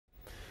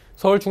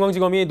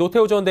서울중앙지검이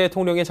노태우 전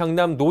대통령의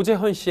장남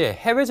노재헌씨의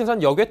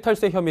해외재산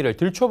역외탈세 혐의를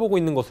들춰보고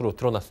있는 것으로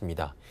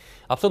드러났습니다.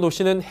 앞서 노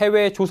씨는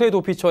해외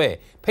조세도피처에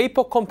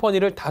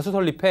페이퍼컴퍼니를 다수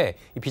설립해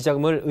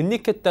비자금을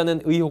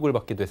은닉했다는 의혹을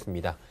받기도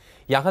했습니다.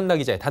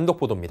 양한나기자의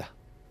단독보도입니다.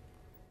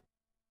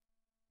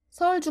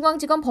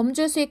 서울중앙지검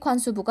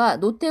범죄수익환수부가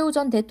노태우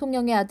전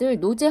대통령의 아들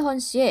노재헌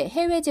씨의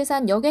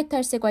해외재산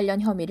역외탈세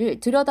관련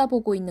혐의를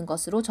들여다보고 있는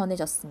것으로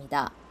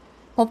전해졌습니다.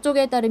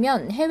 법조계에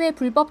따르면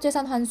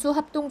해외불법재산환수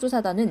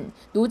합동조사단은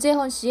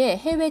노재헌 씨의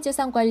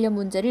해외재산 관련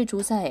문제를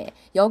조사해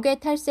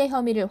역외탈세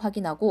혐의를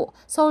확인하고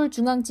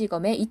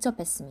서울중앙지검에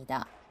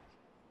이첩했습니다.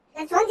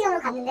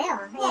 중앙지검으로 갔는데요.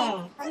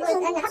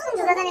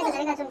 합동조사단에서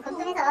저희가 좀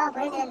검토해서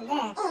보내드렸는데,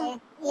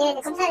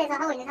 검찰에서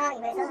하고 있는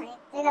상황이고요.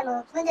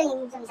 저희가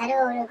기본적인 좀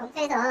자료를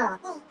검토해서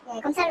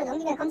검찰로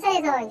넘기면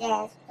검찰에서 이제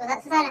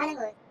수사를 하는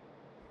거예요.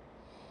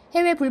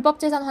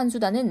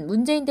 해외불법재산환수단은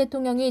문재인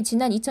대통령이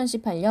지난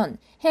 2018년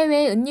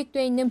해외에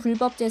은닉돼 있는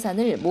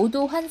불법재산을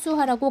모두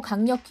환수하라고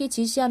강력히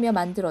지시하며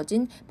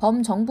만들어진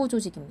범정부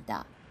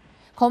조직입니다.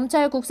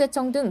 검찰,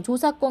 국세청 등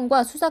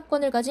조사권과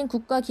수사권을 가진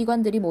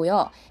국가기관들이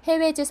모여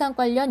해외재산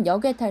관련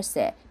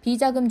역외탈세,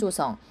 비자금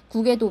조성,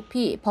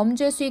 국외도피,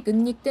 범죄수익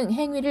은닉 등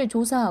행위를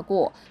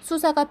조사하고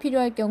수사가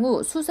필요할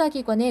경우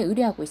수사기관에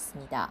의뢰하고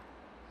있습니다.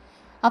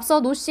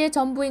 앞서 노 씨의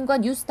전부인과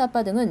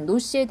뉴스타파 등은 노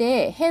씨에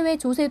대해 해외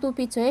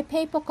조세도피처에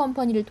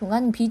페이퍼컴퍼니를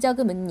통한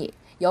비자금 은닉,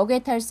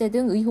 역외탈세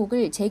등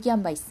의혹을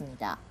제기한 바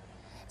있습니다.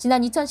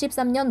 지난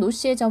 2013년 노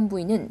씨의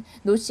전부인은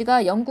노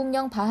씨가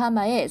영국령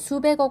바하마에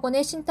수백억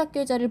원의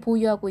신탁계좌를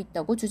보유하고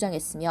있다고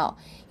주장했으며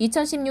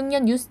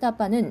 2016년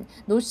뉴스타파는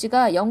노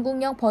씨가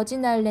영국령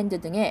버진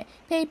아일랜드 등에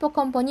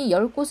페이퍼컴퍼니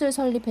 10곳을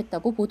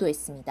설립했다고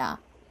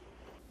보도했습니다.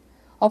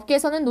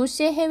 업계에서는 노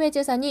씨의 해외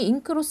재산이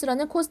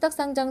인크로스라는 코스닥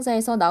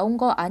상장사에서 나온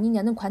거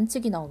아니냐는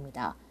관측이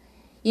나옵니다.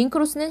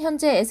 인크로스는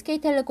현재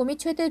SK텔레콤이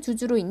최대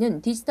주주로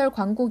있는 디지털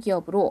광고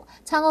기업으로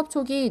창업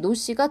초기 노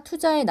씨가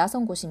투자에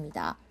나선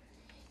곳입니다.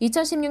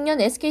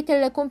 2016년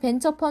SK텔레콤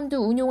벤처펀드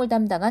운용을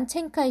담당한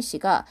첸카이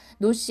씨가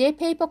노 씨의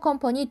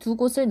페이퍼컴퍼니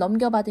 2곳을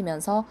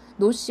넘겨받으면서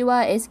노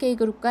씨와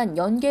SK그룹 간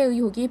연계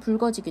의혹이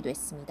불거지기도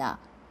했습니다.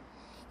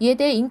 이에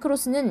대해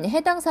인크로스는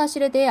해당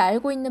사실에 대해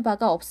알고 있는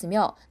바가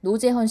없으며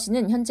노재헌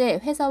씨는 현재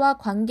회사와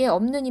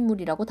관계없는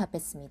인물이라고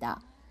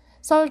답했습니다.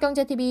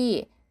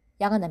 서울경제TV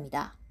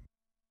양한나입니다.